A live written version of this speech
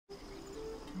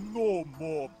No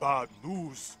more bad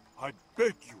news, I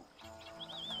beg you.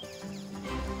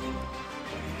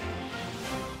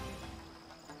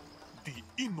 The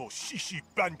Inoshishi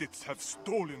bandits have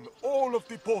stolen all of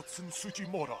the boats in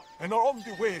Tsujimura and are on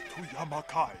the way to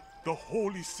Yamakai. The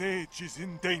holy sage is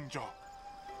in danger.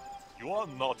 You are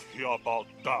not here about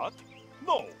that?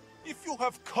 No. If you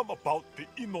have come about the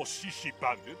Inoshishi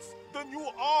bandits, then you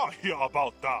are here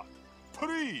about that.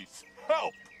 Please,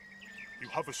 help! You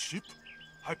have a ship?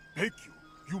 I beg you.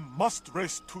 You must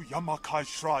race to Yamakai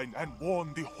Shrine and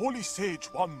warn the holy sage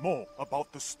one more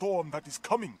about the storm that is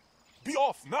coming. Be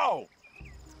off now!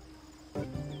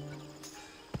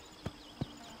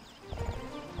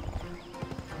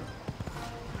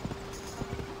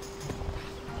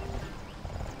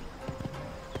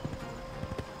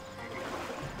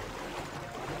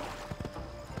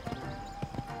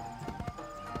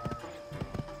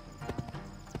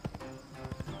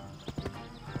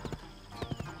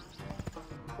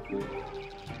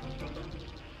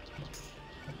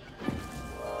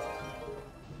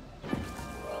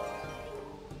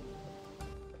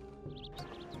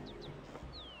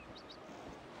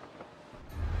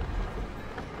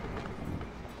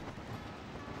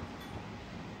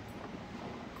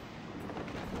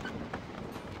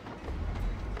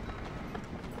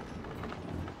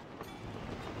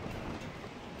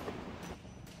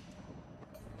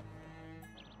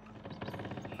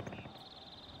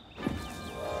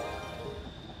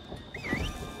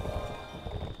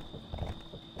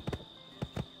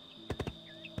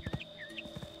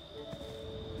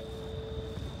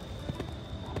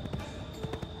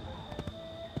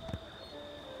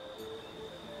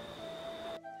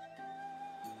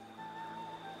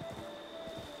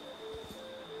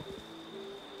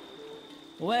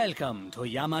 Welcome to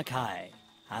Yamakai.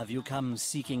 Have you come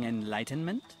seeking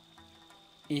enlightenment?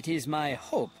 It is my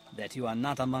hope that you are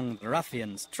not among the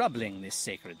ruffians troubling this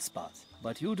sacred spot,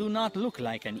 but you do not look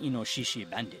like an Inoshishi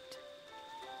bandit.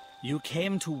 You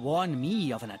came to warn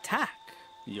me of an attack.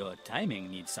 Your timing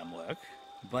needs some work,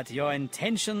 but your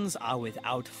intentions are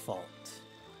without fault.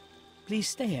 Please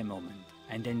stay a moment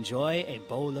and enjoy a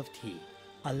bowl of tea.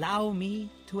 Allow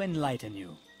me to enlighten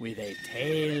you with a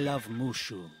tale of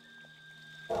Mushu.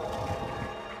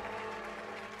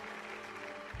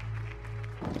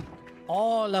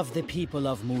 All of the people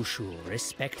of Mushu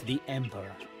respect the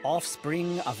Emperor,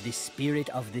 offspring of the Spirit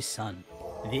of the Sun.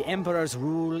 The Emperor's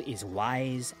rule is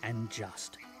wise and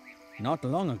just. Not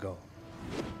long ago,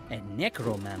 a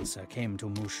necromancer came to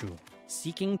Mushu,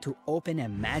 seeking to open a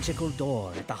magical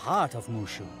door at the heart of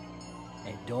Mushu.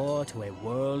 A door to a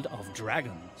world of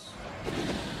dragons.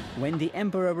 When the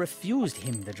Emperor refused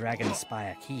him the Dragon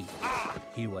Spire key,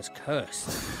 he was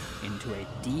cursed into a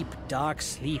deep, dark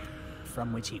sleep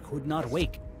from which he could not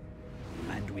wake,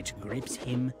 and which grips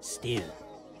him still.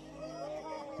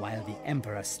 While the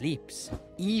Emperor sleeps,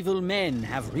 evil men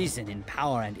have risen in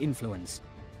power and influence,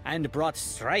 and brought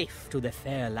strife to the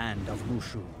fair land of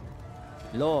Mushu.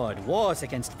 Lord wars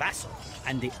against vassal,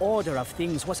 and the order of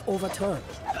things was overturned.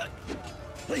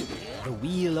 The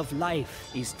wheel of life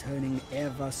is turning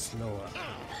ever slower.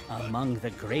 Among the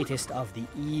greatest of the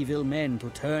evil men to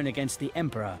turn against the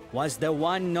Emperor was the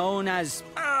one known as...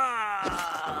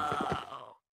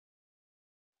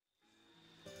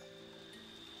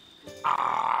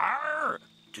 Arr!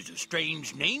 'Tis a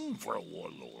strange name for a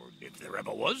warlord, if there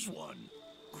ever was one.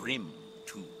 Grim,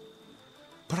 too.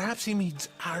 Perhaps he means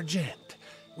argent,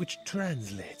 which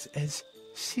translates as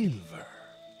silver.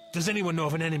 Does anyone know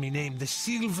of an enemy named the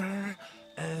Silver...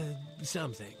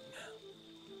 something?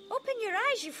 Open your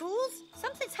eyes, you fools!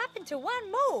 Something's happened to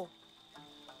one more!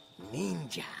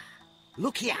 Ninja.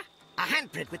 Look here, a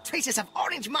handprint with traces of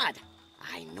orange mud.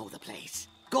 I know the place.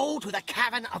 Go to the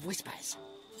Cavern of Whispers.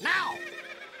 Now!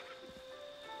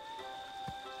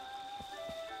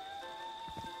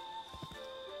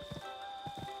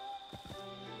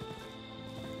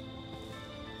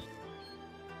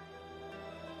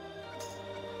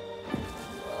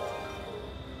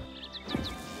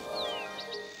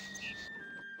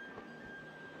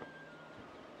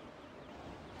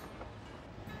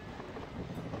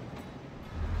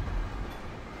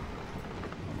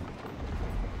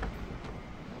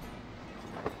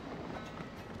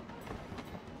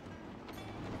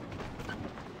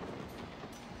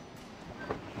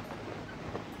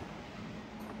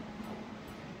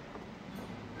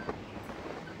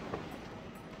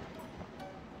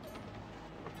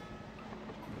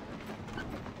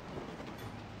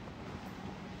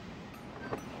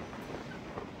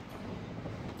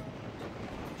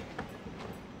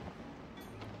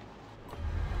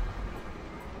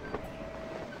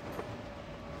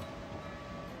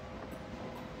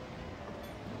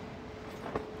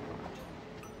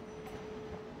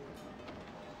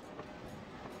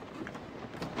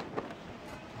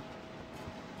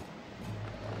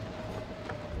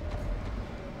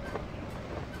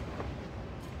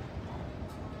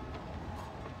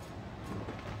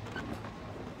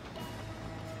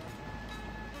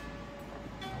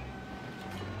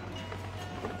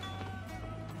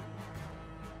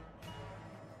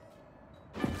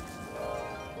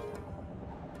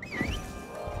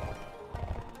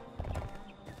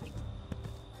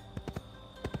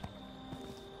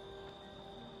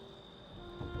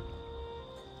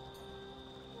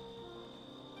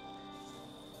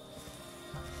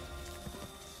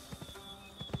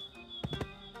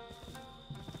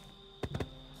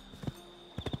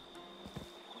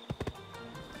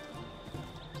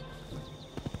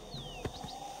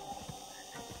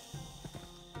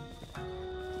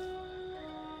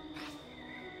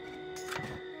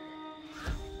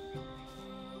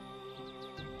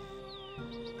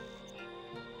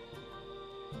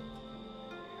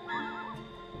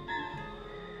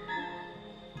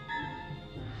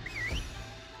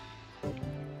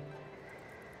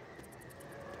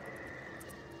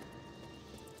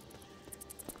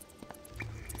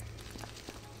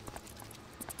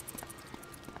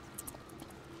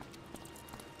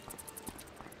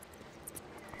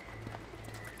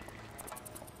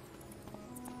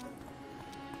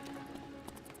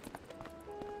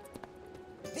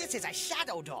 This is a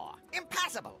shadow door.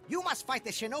 Impossible. You must fight the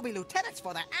shinobi lieutenants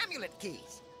for the amulet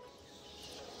keys.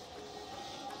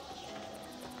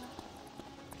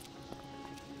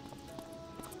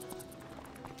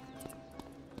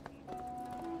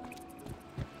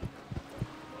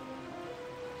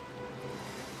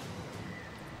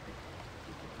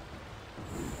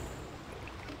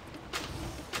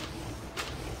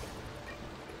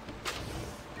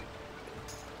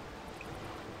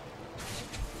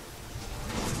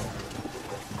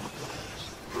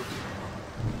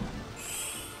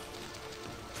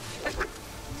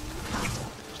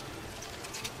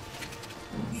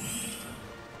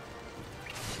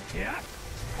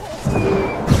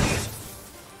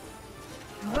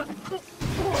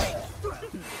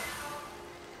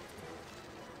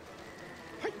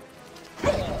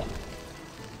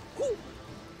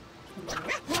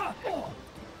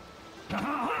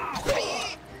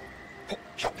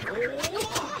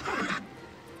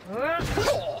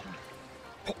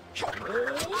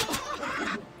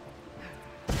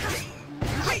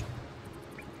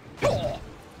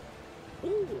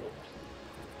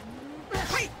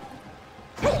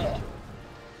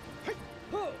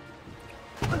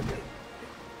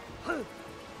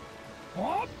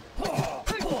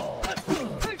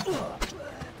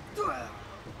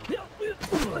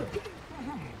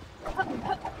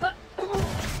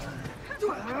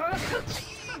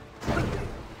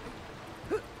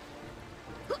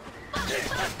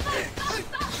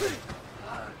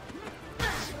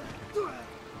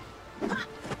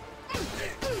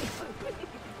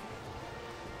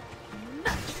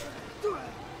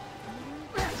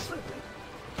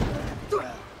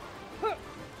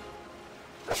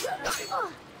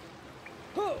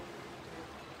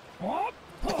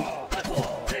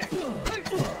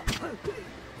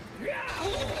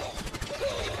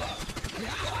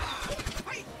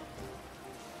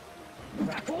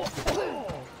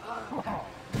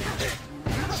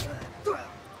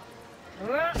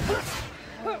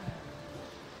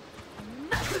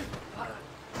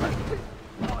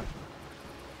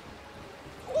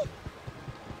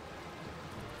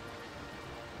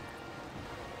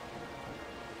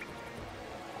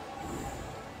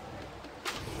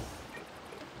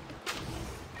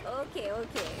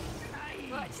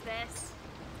 Okay. Watch this.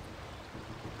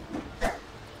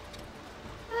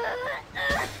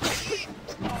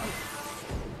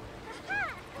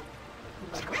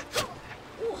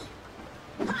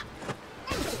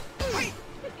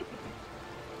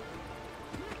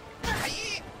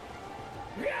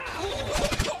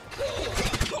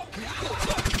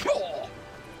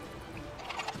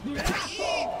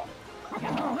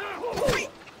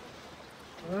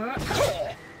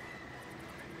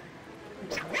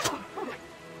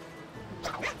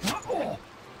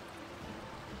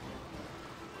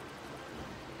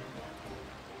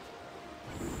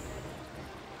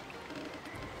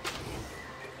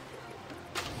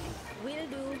 Will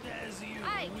do.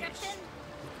 Aye, Captain.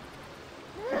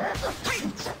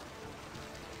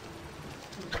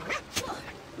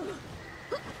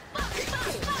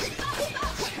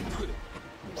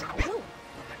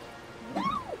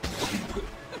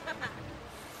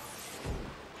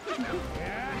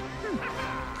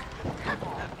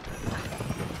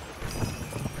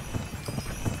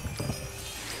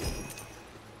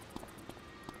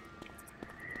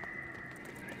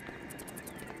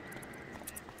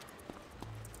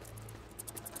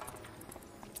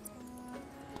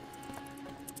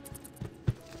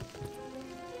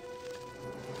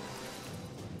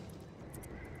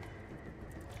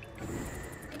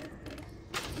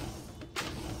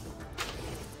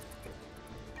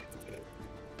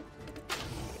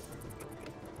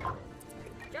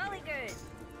 Jolly good.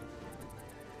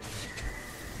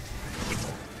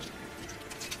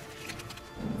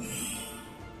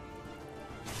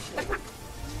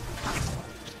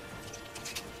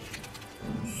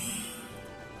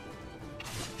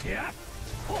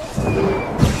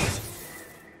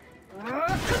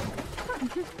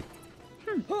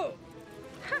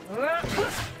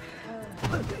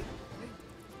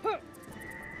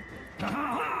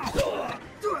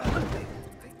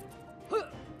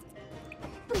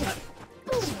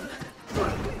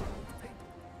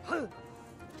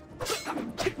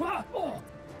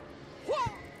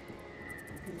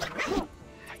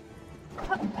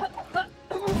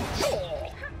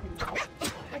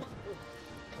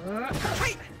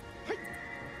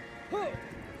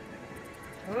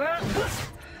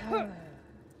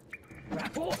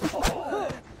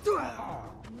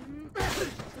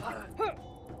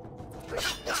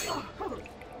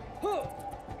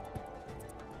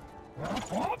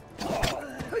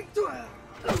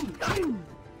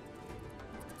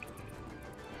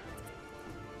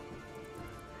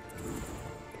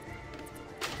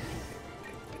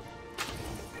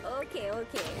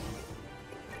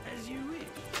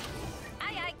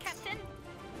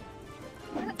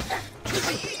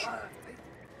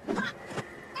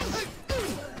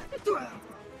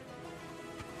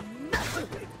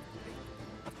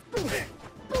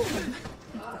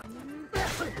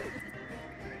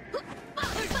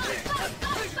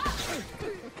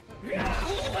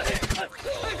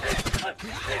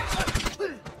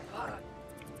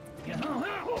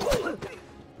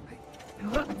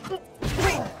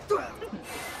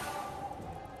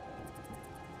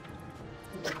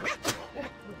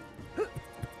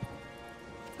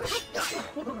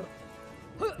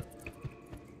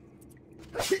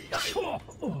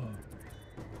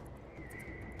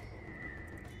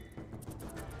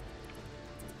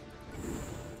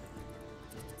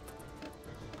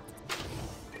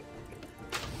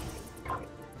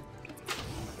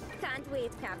 Can't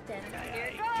wait, Captain.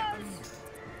 Here it goes!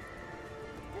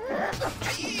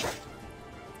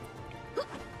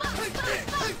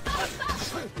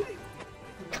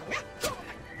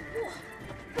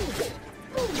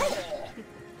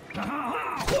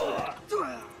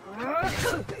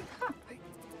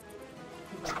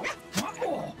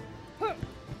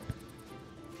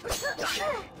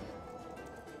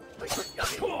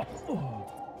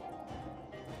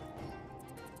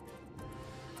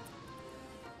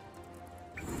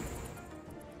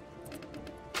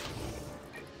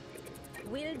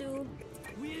 Will do.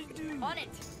 Will do. On it.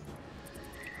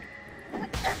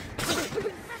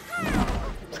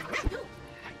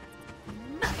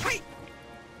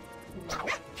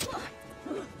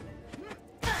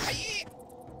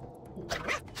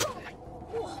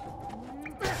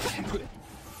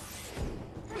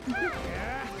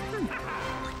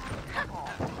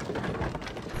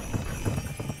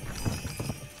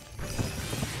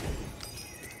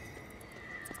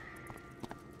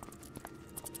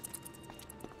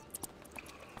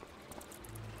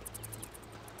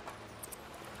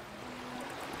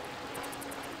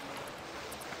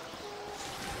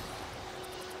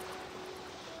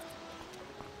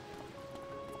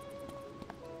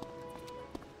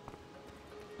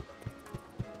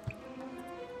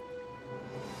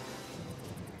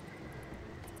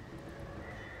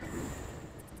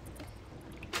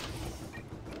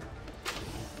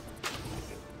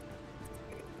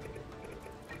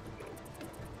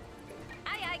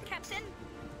 Aye, aye, Captain.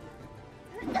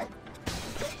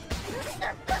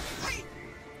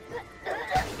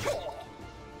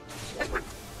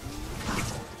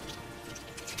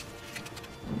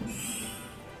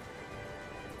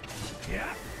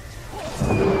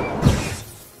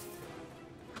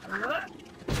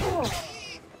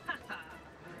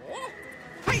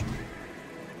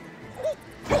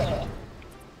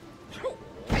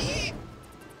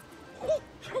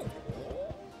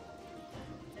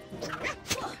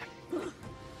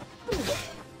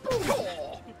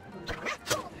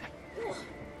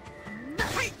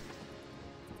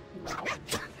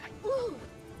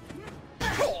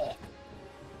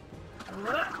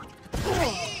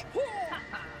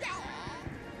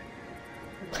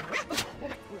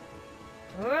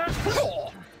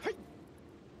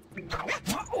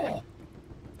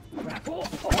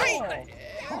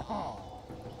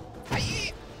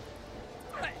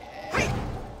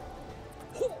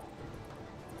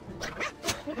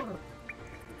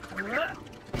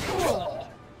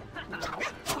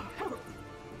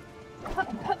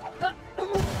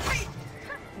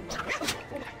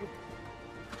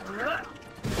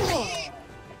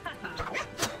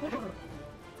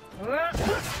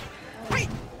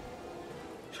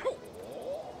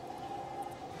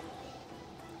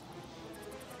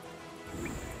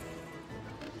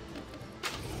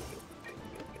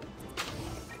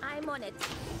 I'm on it.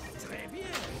 Très bien.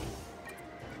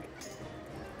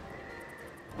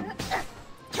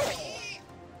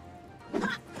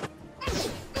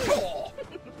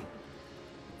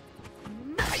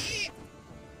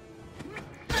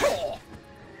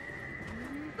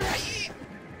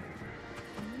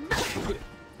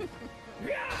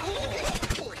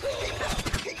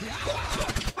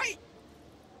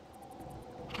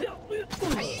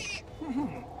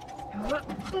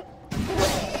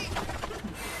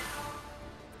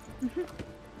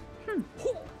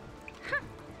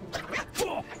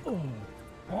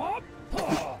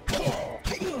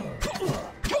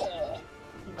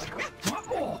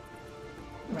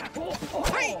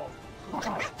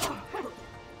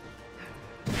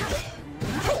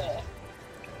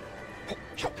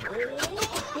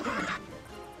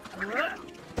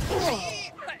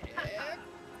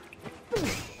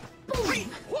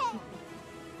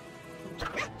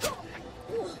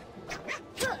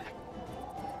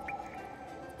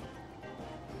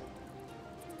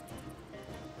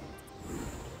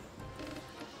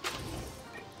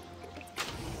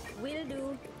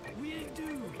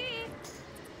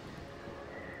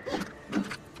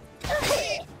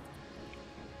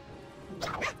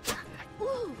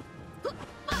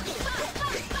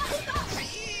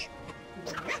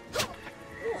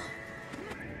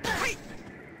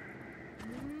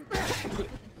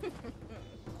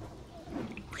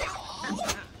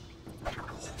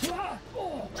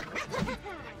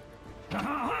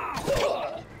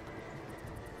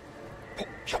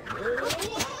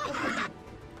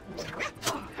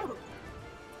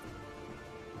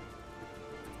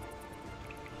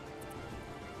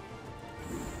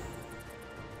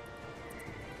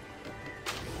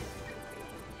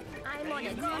 I'm on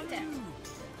it, Doctor.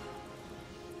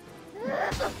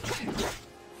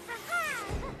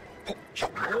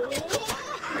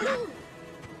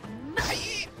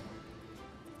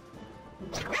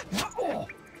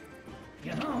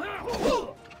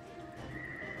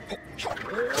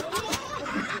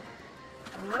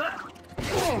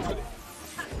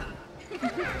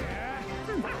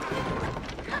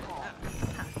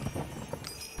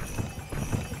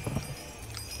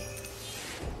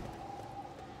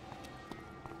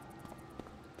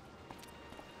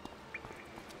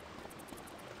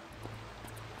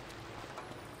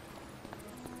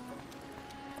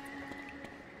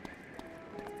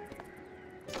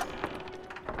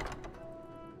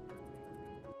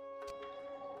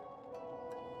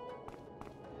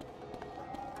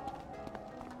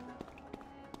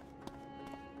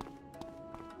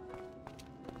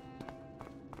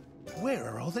 Where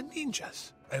are all the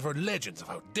ninjas? I've heard legends of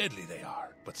how deadly they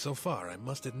are, but so far, I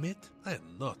must admit, I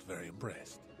am not very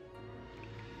impressed.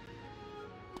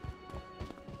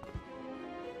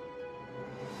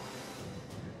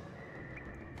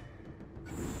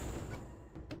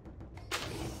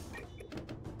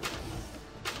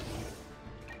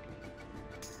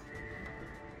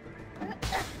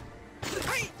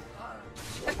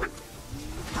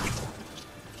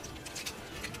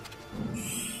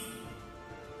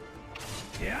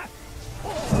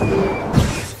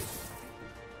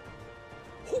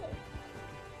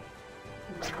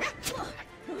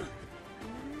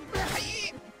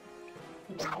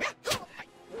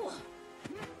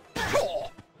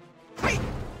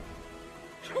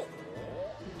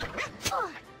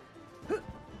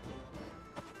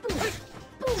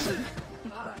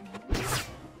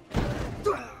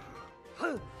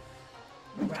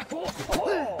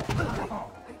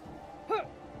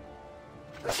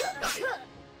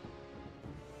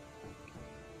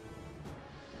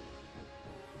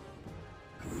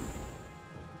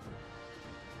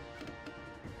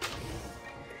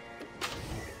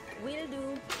 Will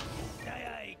do. Aye,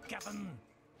 aye, Captain.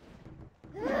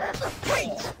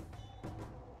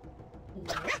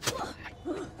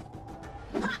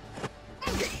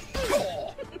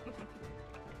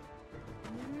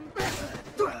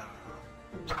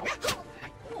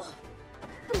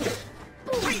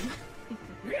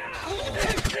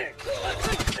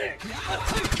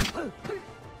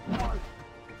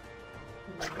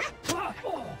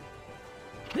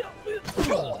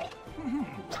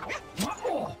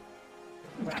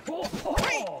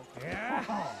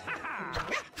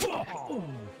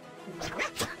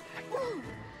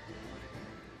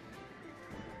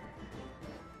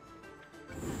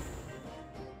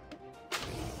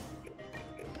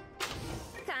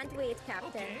 Can't wait,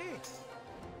 Captain.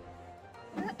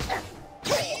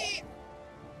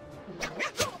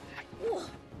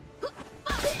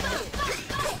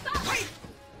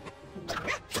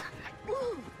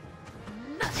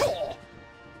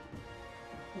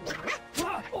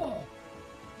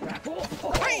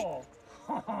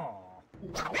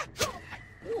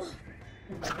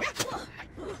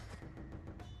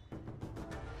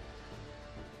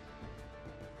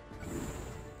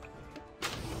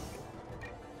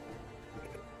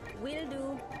 Will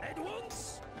do. At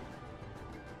once.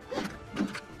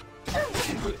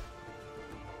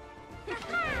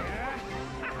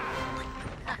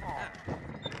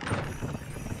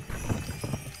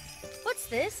 What's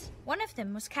this? One of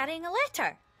them was carrying a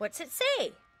letter. What's it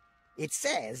say? It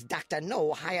says Dr.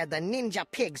 No hired the ninja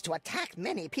pigs to attack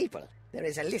many people. There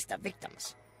is a list of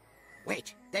victims.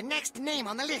 Wait, the next name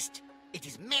on the list. It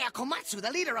is Mayor Komatsu,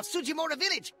 the leader of Sujimura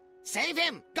village. Save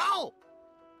him! Go!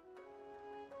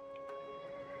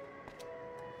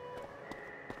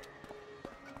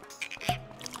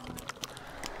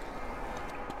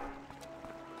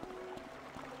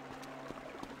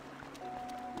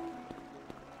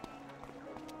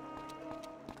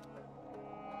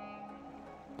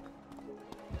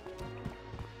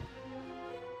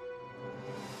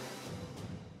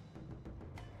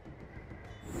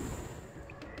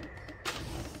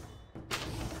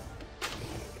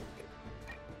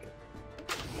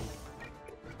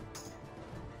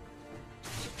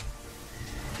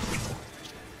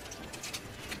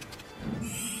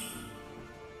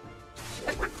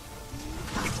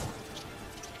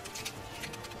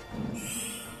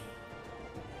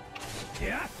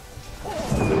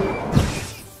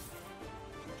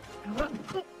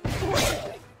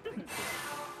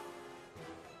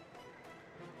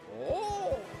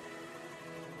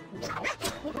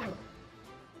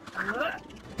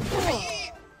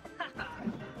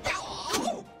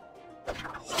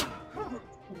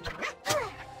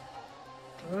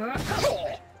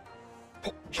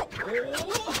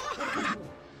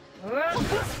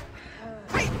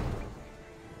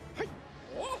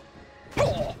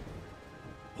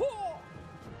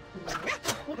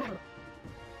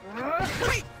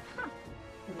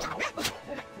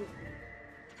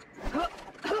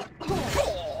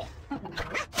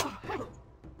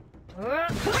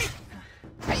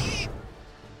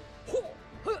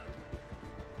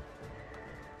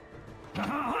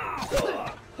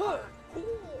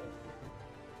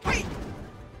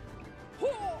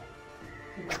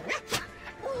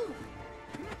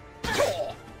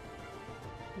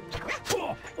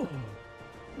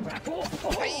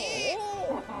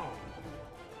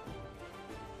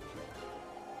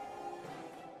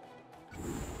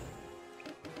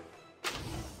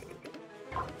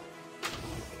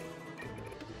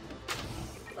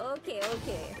 Okay,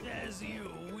 okay. As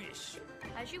you wish.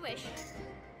 As you wish.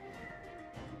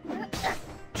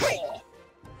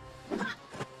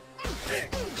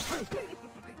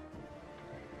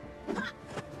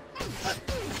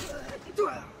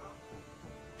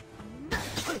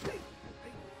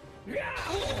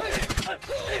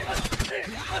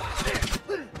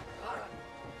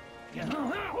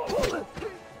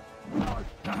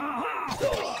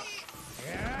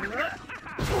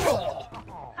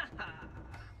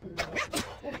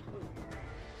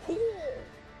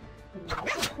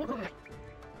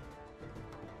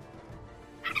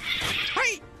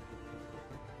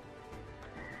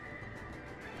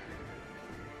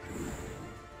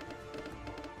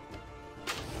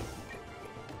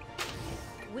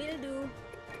 Will do.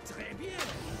 Très bien.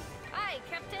 Aye,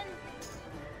 Captain.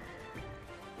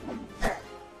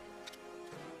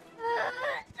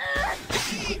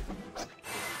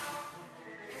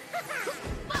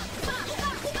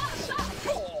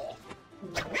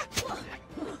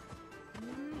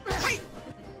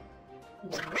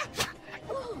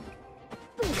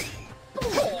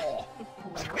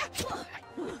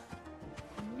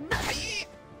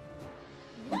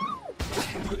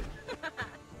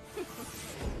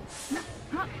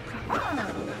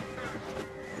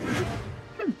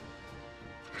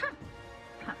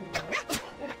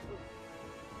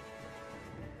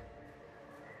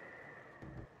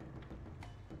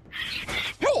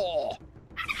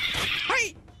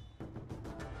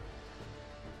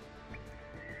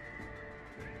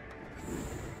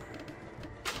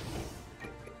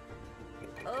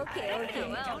 Okay, okay,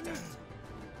 well.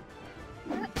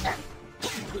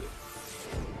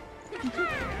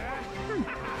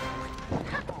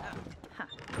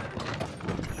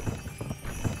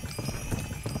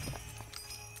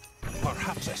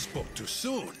 Perhaps I spoke too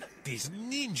soon. These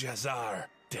ninjas are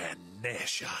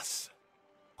tenacious.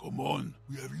 Come on,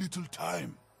 we have little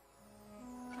time.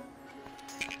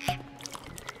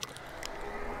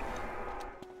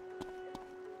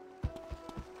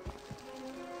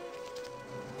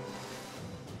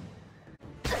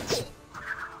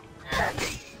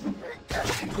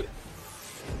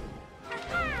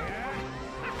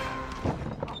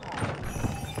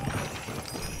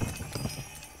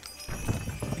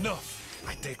 Enough.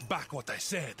 I take back what I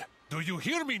said. Do you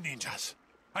hear me, ninjas?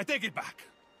 I take it back.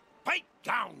 Pipe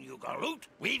down, you galoot.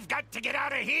 We've got to get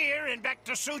out of here and back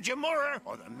to Sujimura,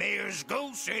 or the mayor's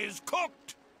goose is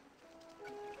cooked.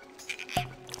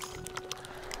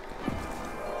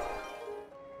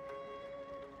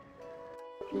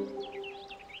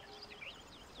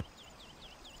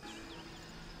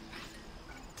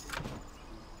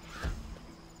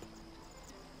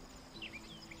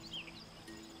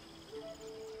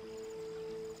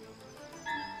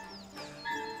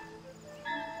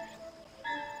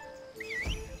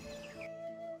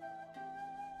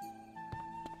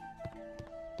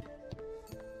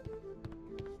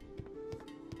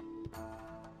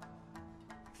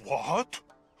 What?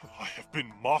 I have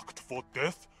been marked for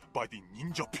death by the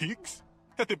ninja pigs?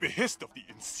 At the behest of the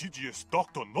insidious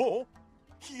Dr. No?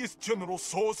 He is General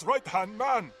So's right-hand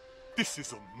man. This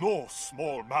is no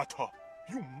small matter.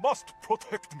 You must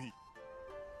protect me.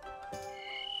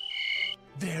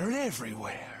 They're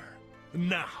everywhere.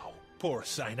 Now,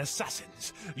 porcine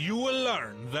assassins, you will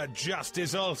learn that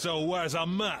justice also wears a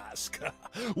mask.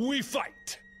 We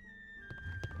fight!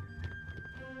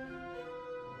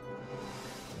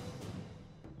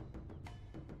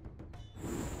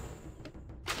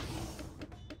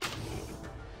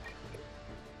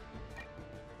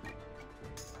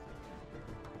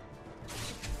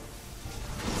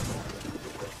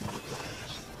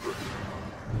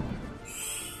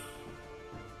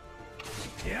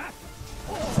 Yeah.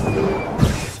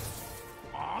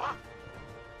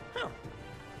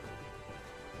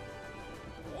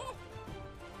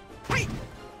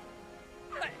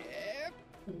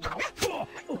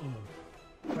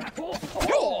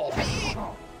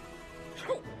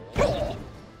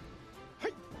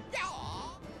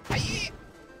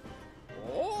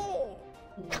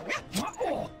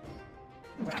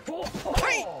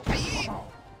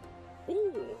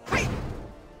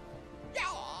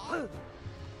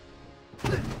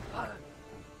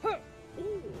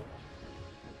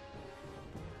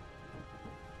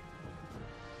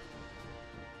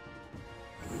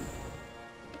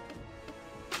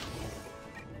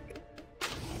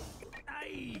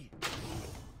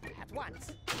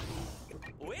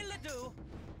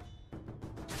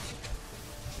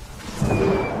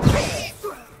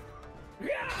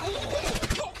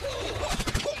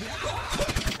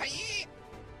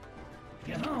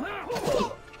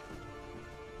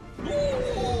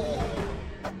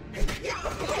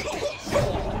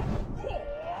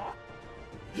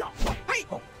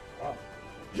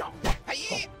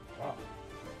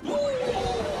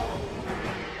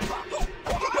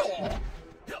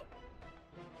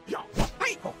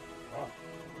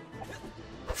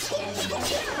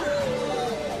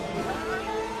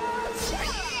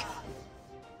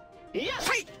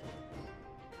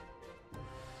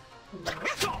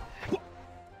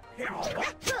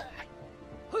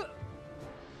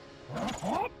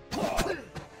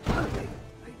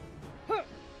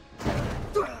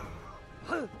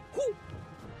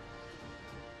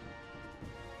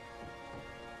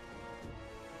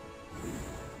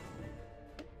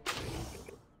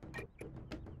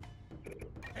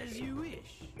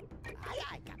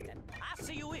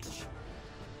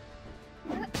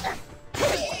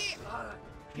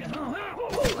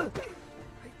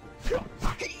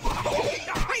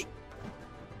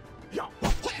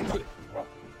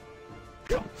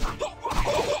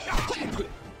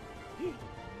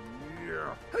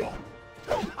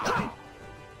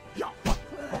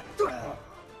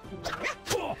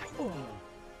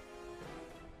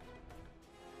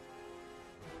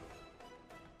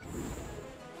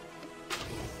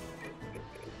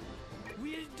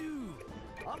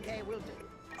 Okay, will do.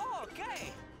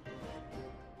 Okay.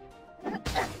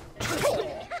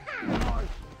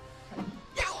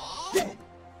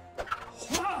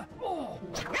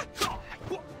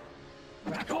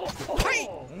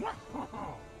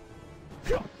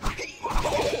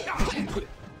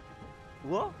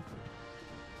 What?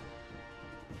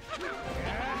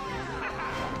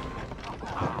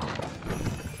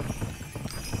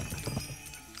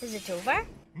 Is it over?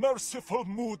 Merciful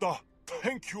Muda,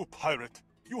 thank you, pirate.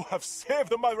 You have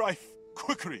saved my life.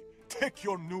 Quickly, take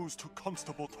your news to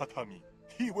Constable Tatami.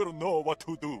 He will know what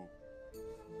to do.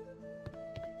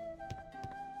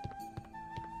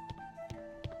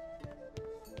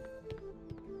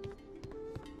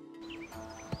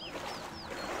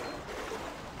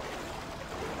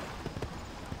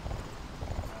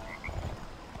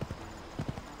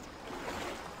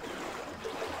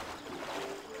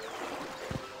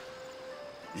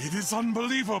 It is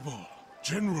unbelievable.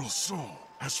 General So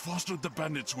has fostered the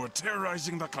bandits who are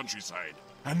terrorizing the countryside,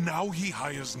 and now he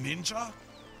hires ninja?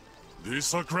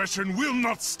 This aggression will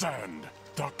not stand.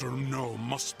 Dr. No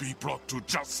must be brought to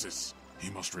justice. He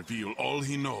must reveal all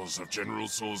he knows of General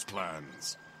So's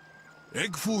plans.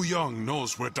 Egg Foo Young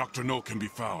knows where Dr. No can be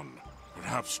found.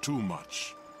 Perhaps too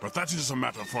much, but that is a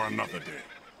matter for another day.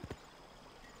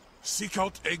 Seek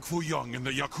out Egg Foo Young in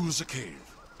the Yakuza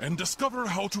cave, and discover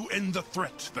how to end the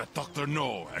threat that Dr.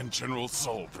 No and General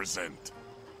So present.